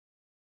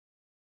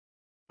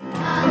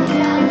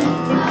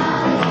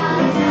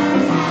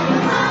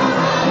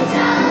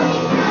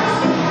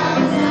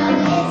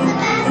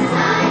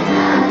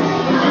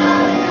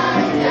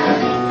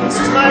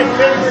My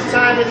favorite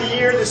time of the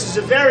year. This is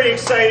a very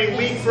exciting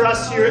week for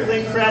us here at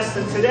Lynn, Crest,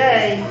 and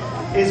today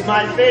is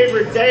my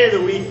favorite day of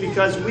the week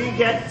because we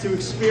get to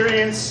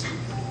experience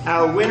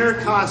our winter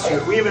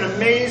concert. We have an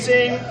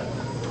amazing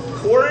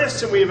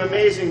chorus and we have an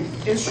amazing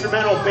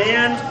instrumental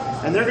band,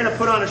 and they're going to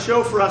put on a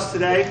show for us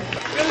today.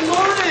 Good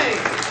morning!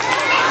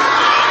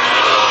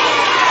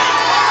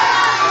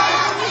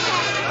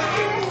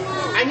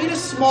 I need a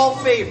small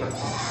favor.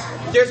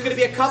 There's going to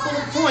be a couple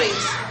of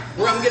points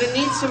where I'm going to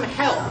need some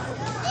help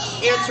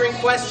answering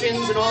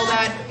questions and all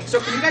that. So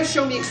can you guys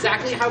show me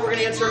exactly how we're going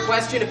to answer a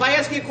question? If I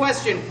ask you a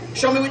question,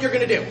 show me what you're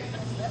going to do.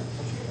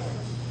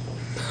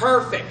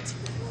 Perfect.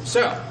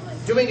 So,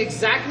 doing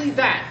exactly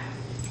that.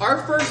 Our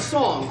first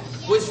song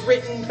was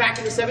written back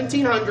in the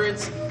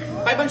 1700s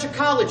by a bunch of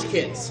college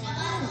kids.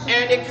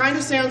 And it kind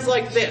of sounds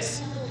like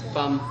this.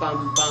 Bum,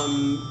 bum,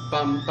 bum,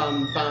 bum,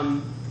 bum, bum,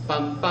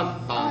 bum,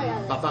 bum,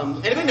 bum, bum,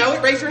 bum. Anybody know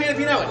it? Raise your hand if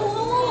you know it.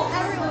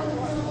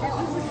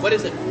 What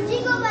is it?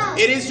 Jingle bells.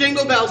 It is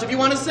Jingle Bells. If you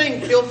want to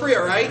sing, feel free,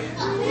 all right?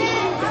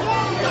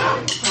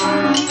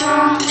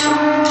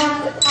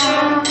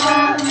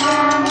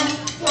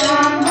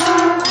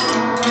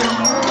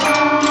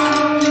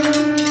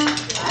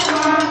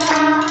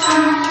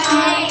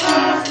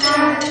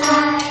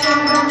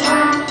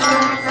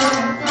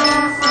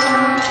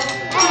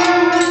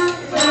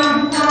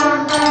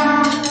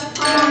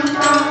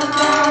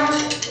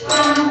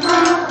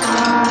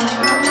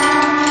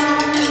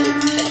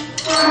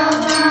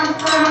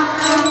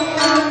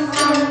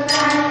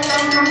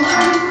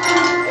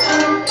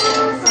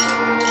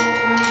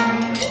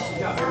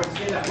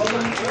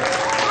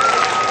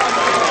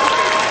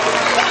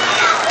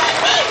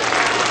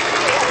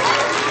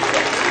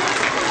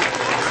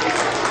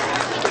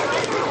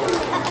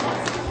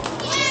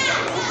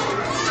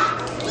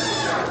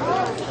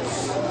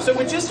 So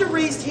with just a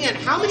raised hand,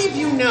 how many of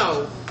you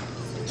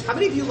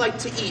like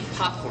to eat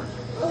popcorn?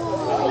 Okay.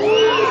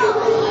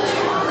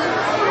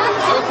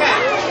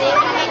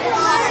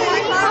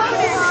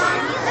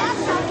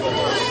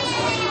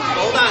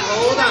 Hold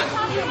on.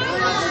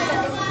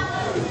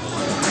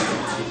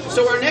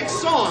 So our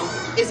next song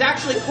is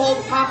actually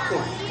called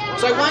Popcorn.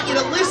 So I want you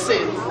to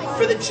listen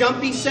for the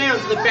jumpy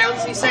sounds, the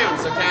bouncy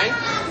sounds, okay?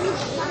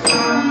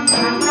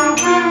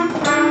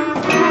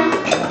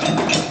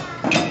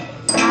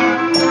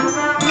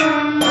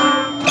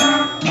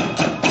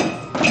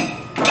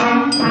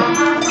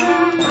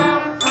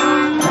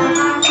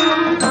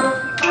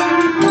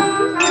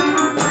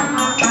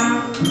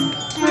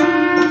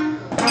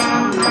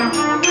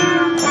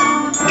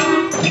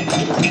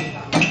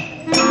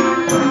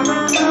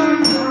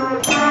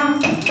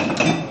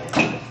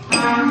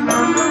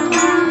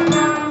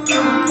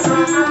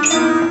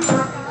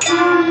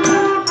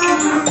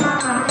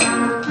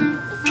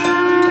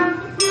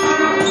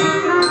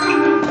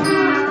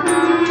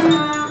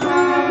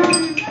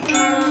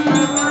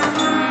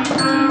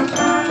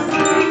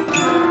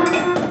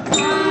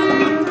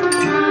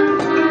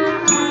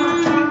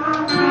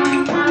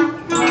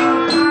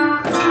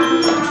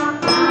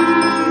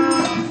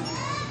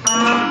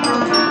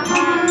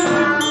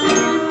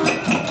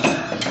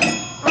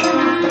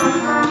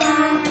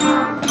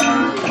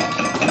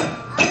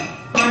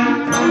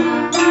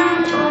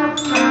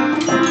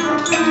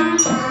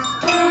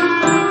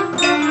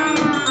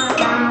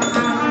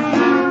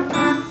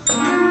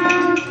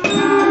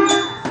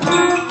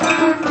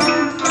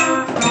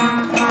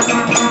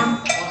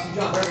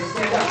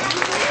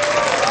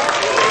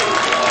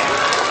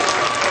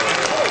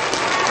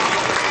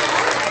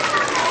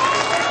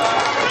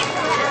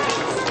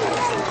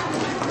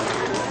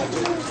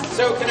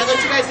 So can I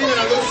let you guys in on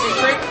a little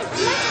secret?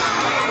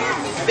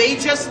 They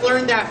just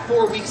learned that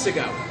 4 weeks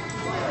ago.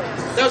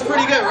 That was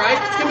pretty good, right?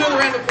 Give them another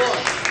round of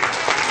applause.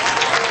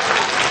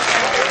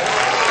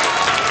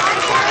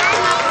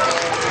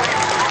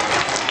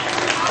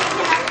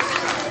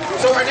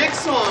 So our next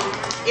song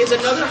is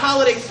another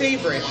holiday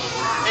favorite.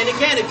 And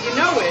again, if you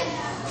know it,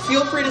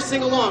 feel free to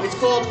sing along. It's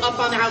called Up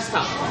on the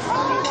Housetop.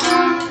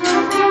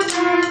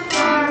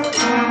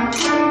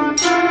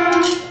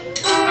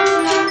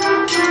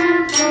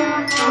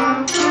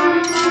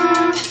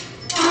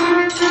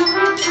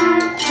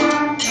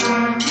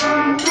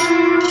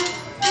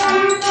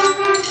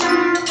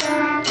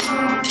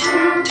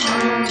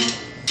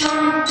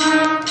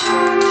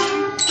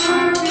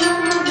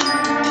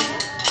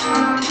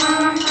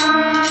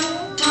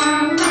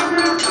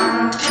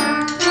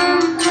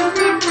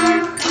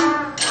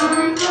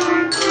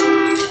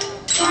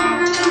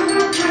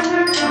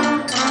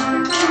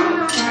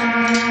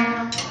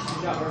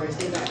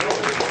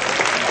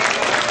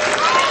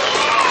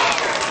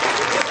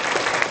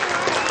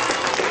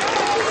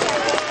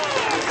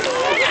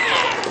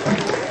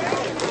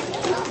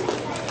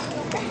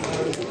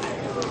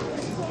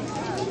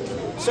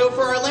 So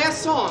for our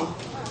last song,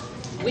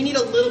 we need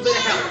a little bit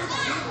of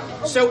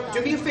help. So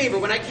do me a favor,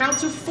 when I count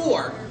to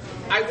 4,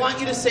 I want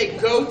you to say,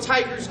 "Go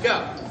Tigers,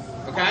 go."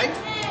 okay?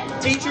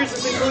 Teachers,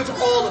 this includes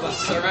all of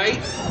us, all right?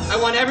 I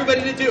want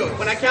everybody to do it.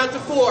 When I count to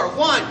 4,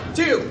 1,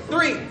 2,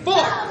 3, 4.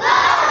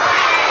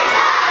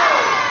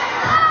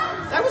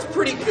 That was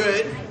pretty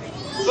good,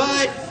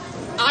 but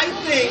I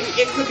think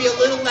it could be a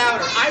little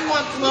louder. I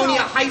want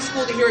Colonia High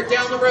School to hear it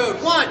down the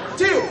road. 1,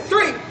 2,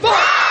 3, 4.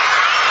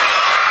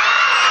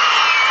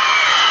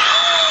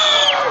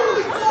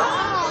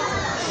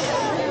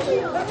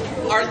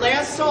 Our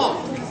last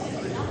song,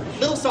 a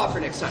little softer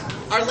next time.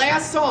 Our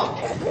last song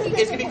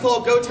is going to be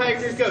called Go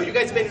Tigers Go. You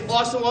guys have been an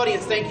awesome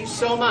audience. Thank you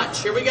so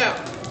much. Here we go.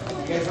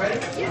 You guys ready?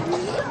 Yeah.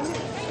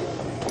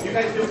 You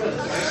guys do this.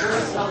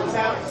 First, help us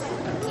out.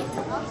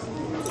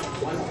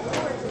 1,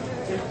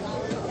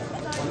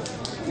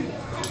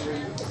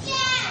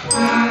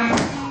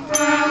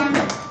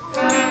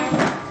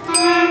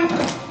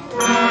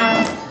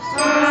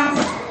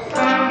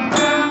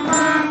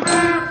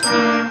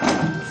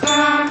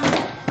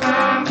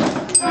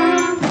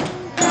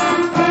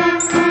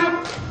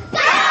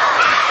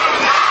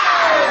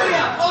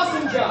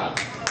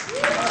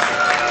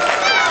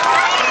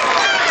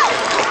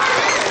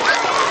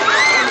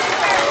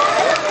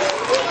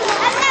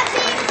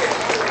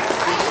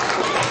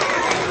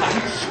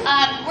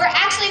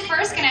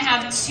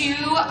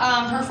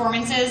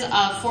 performances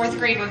of 4th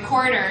grade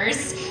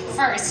recorders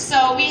first.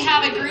 So we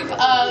have a group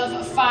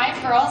of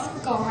 5 girls.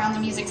 Go around the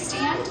music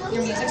stand.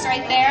 Your music's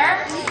right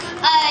there.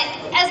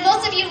 As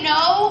most of you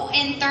know,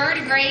 in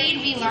 3rd grade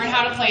we learn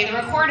how to play the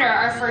recorder,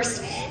 our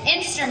first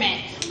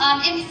instrument.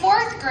 In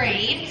 4th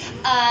grade,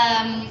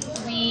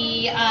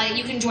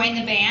 you can join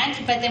the band,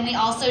 but then we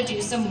also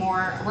do some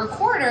more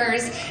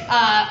recorders,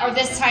 or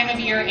this time of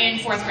year in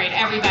 4th grade,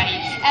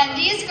 everybody. And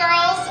these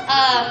girls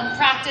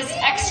practice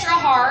extra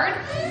hard.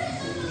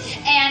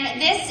 And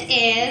this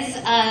is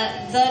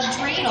the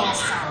dreidel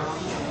song.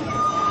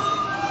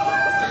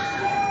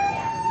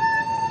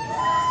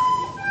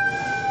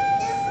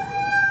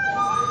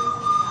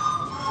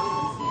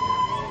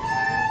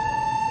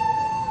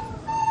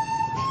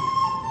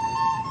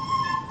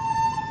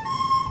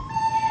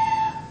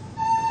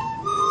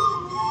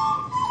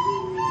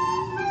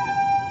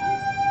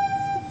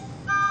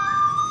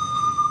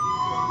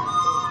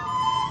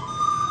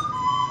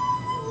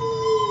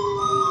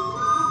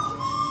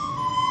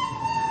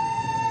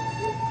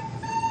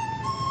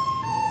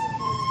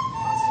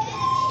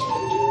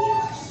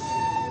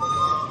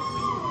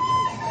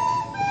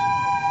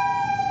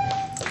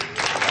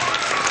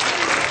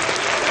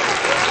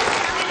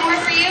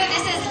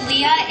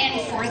 In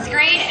 4th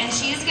grade, and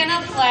she's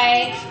gonna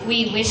play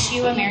We Wish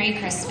You a Merry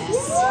Christmas.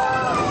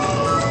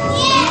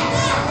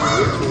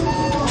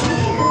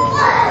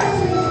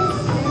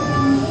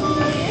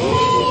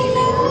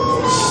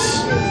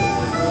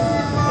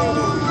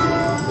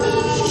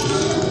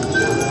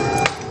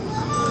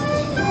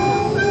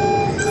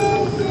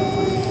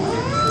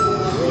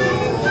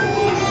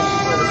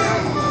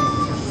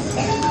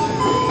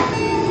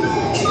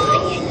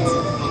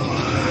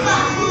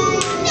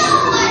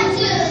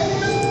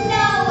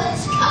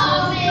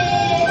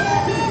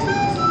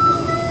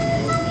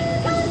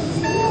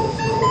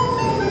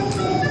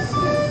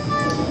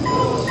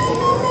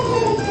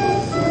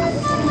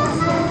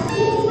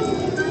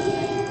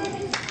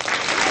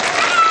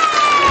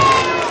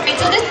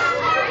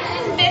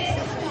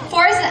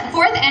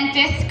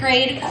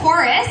 Grade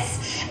chorus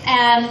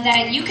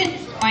that you can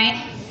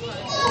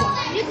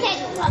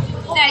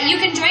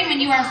join when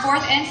you are in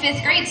 4th and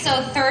 5th grade. So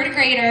 3rd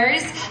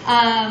graders,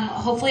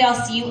 hopefully I'll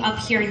see you up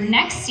here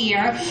next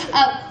year.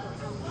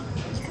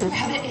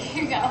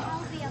 Here you go.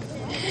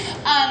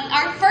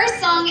 Our first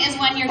song is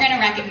one you're going to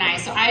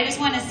recognize, so I just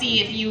want to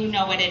see if you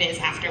know what it is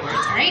afterwards,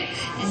 all right?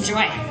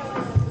 Enjoy.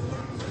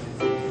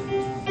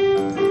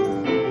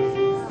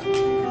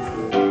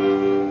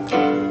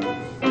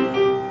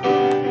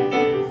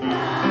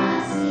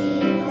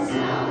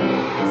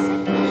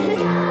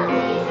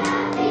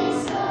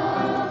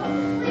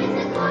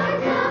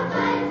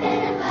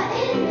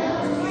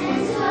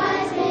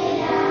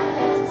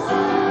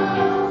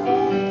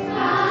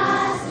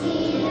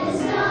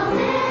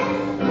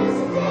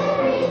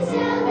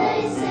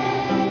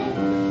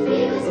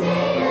 He was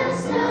made of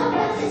snow,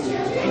 but the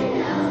children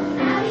know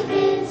how he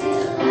came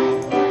to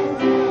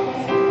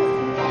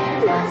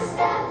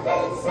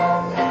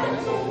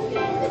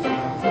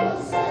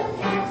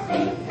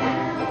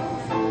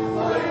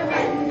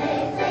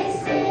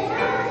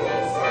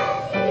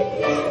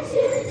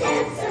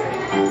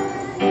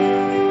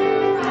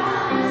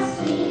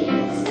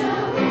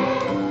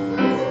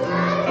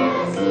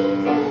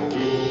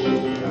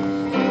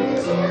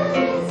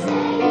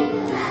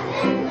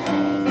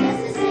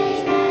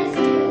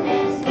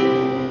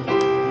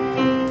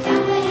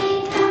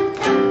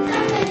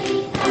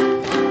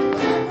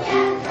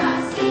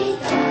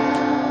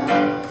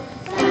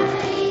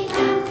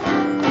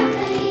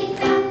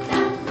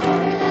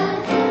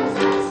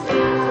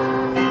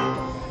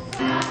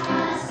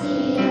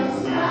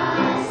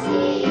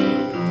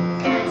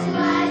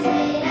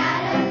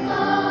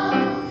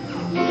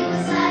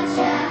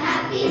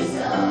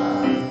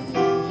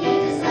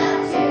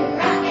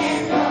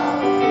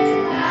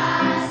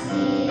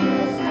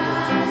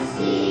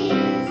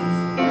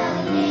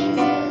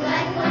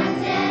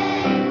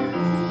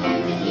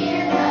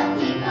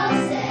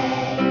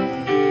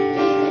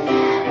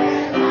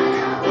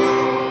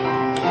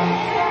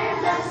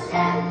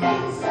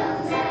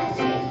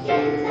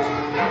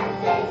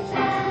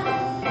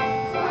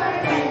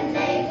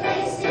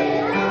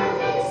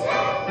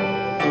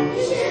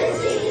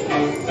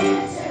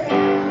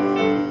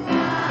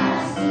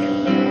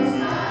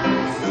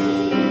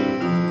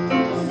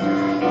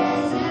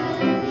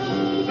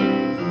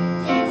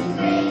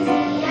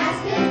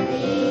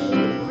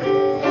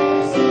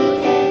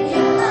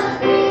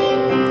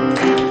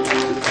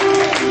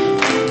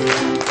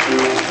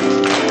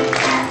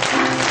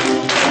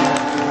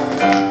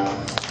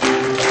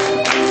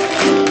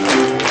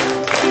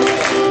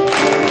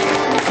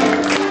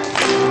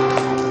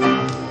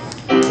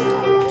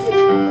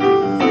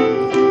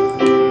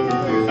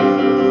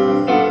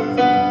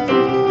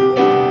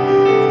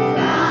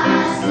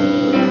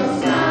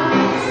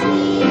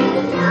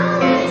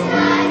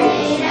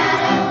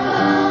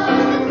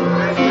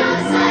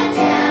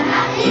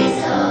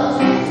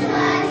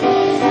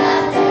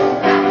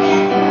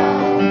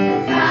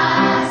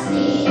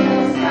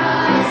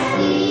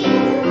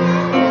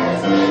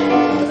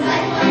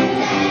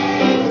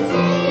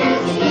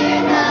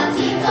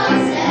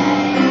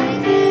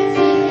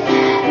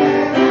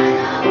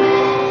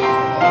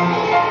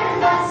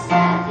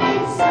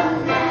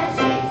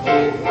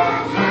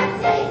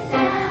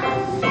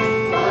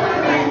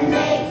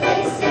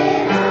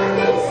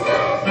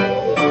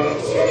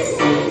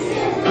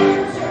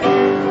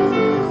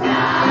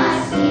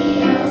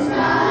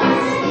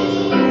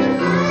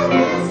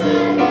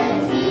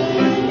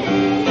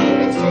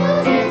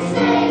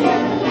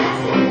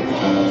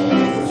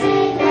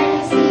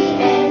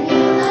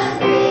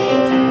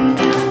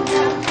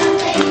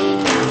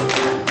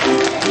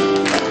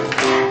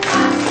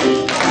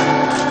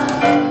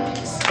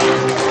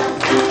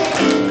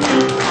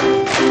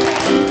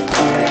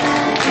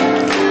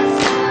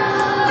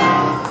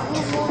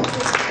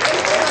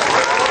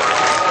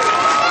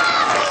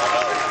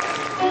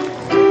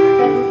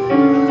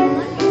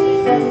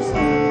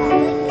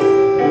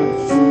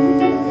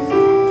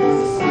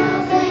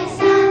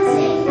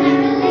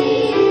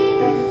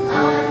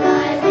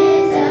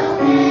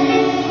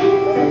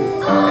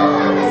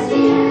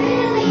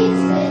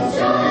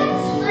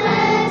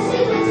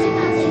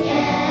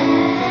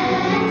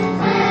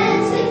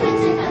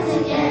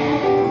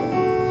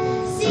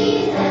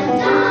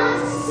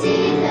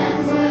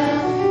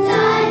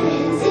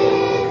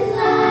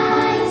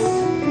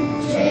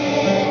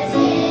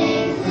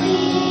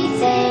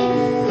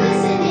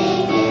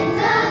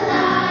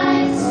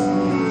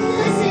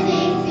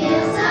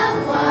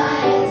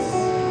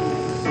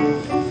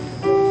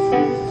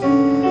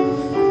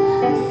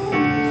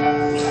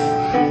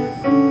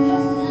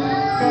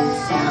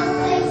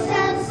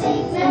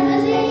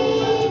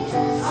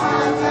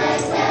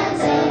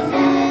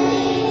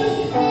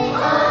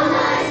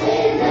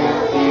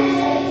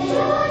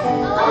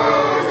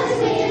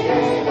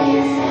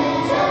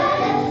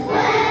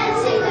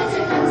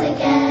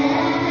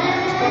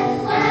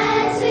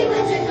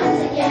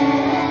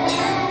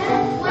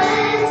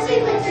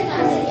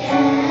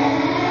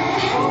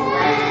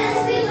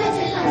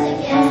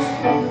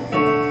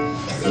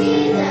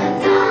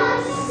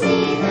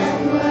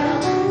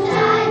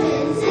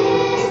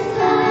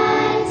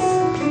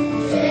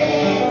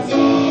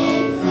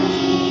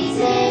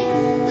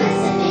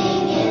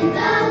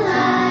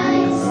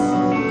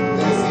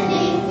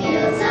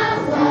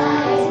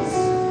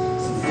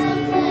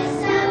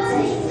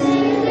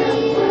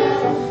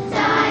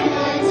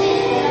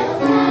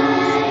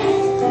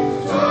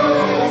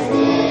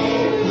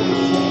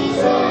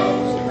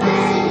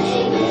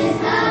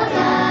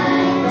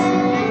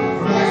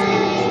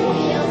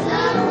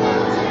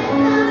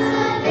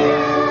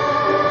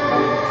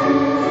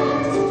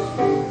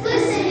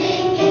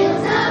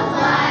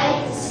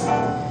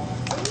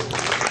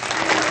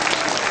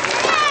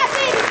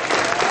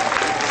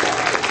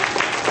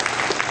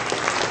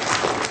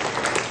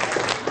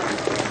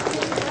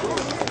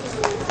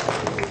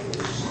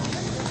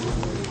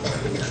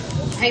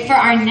Right, for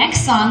our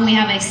next song, we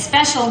have a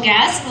special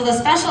guest. Will the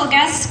special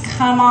guest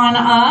come on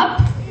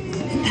up?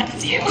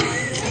 That's you.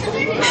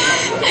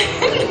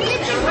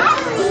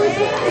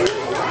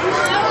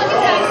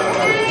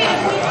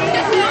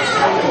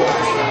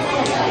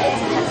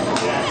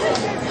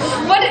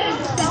 What,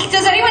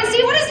 does anyone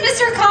see? What is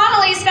Mr.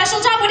 Connolly's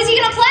special job? What is he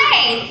going to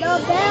play?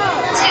 The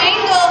bells.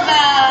 Jingle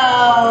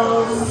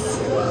bells.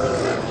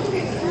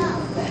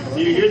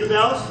 Do you hear the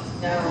bells?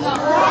 No.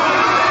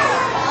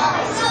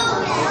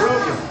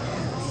 Broken.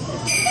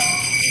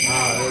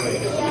 Ah, there we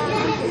go.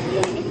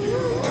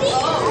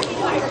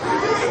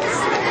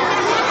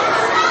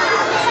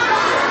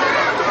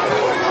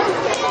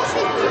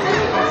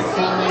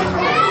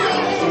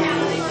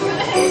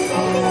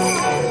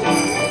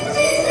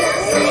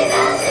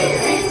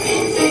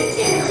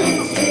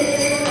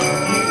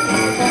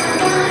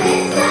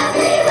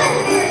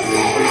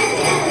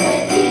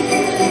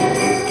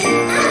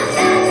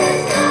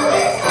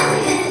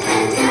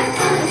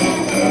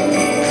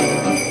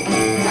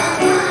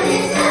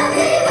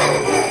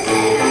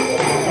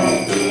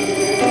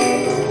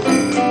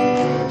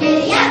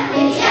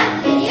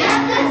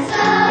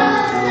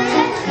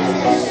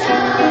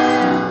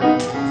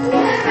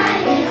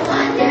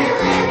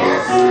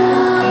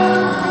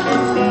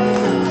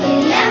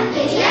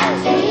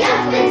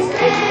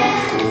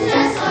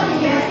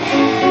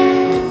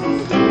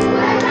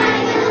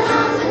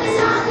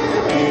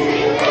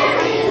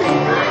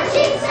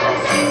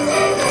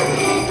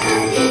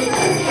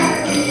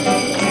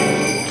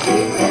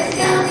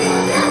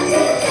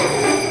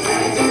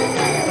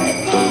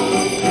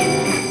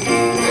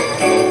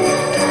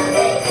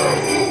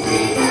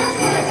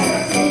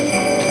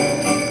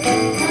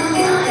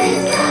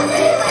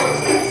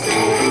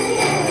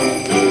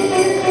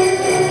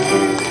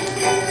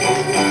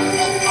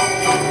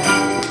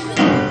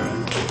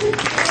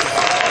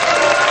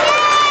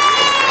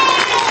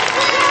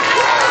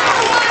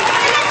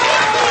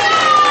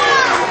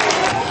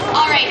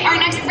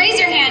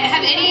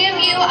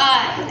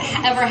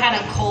 Ever had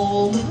a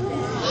cold?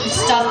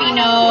 Stuffy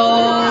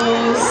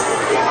nose?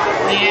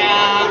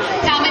 Yeah.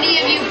 How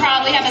many of you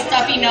probably have a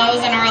stuffy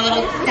nose and are a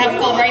little have a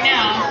cold right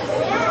now?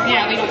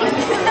 Yeah, we don't.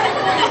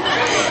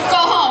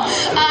 Go home.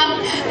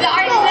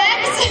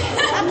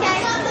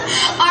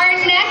 Our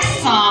next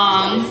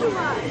song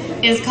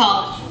is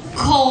called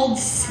Cold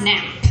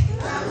Snap.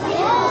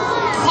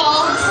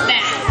 Cold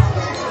Snap.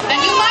 And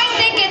you might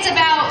think it's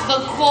about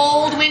the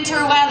cold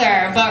winter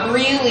weather, but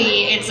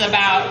really it's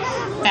about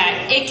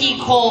that icky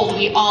cold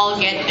we all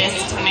get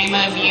this time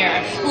of year.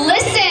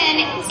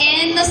 Listen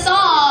in the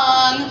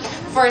song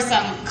for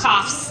some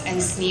coughs and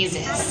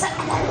sneezes.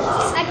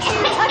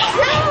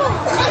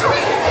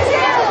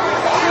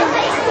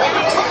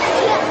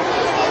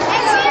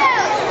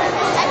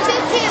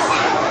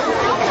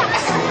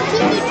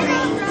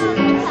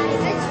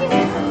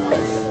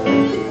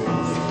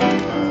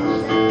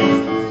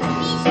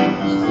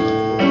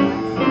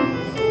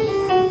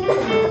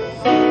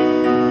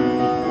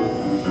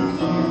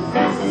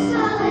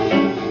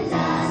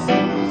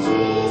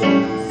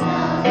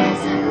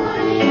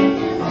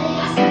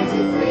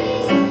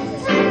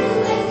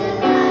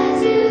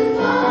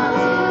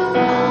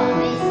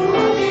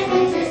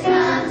 Winter's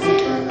come.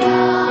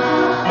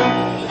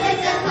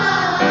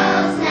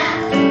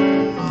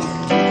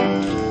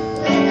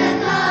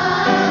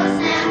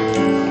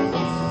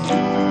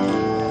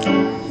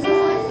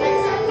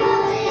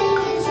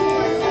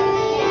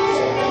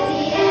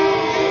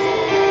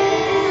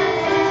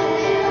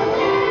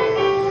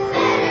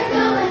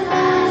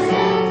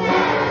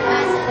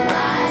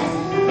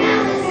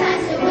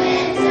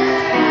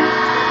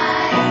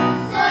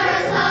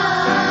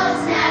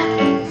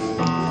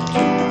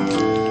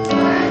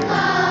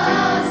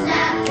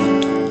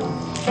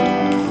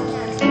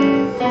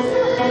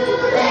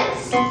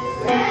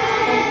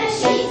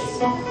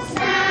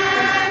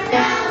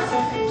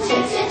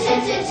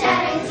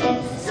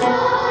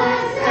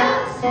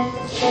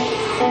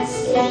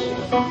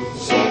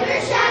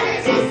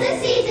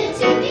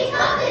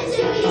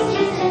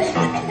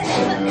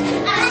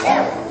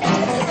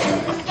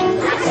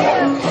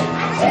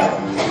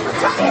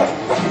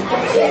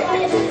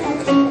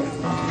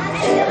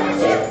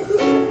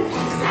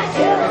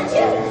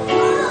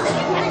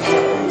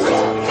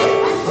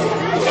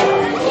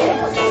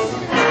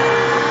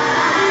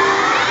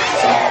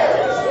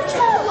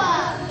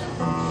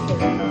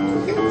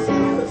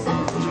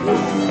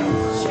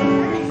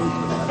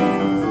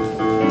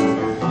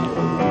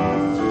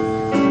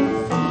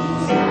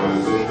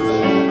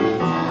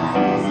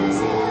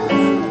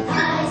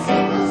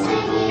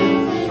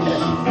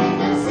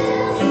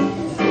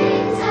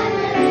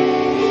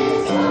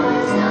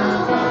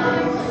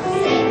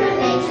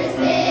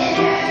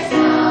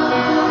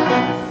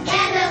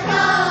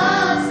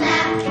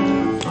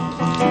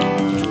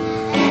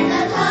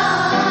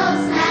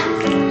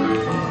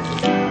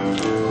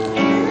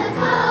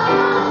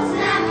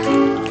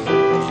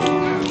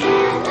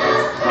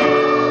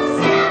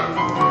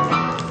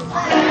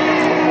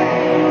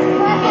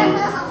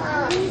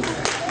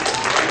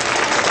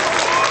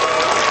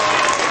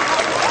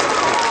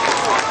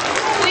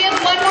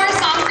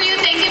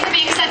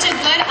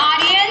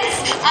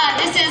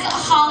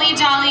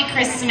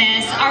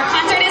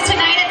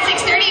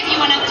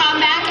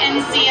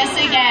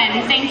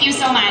 again. Thank you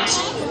so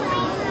much.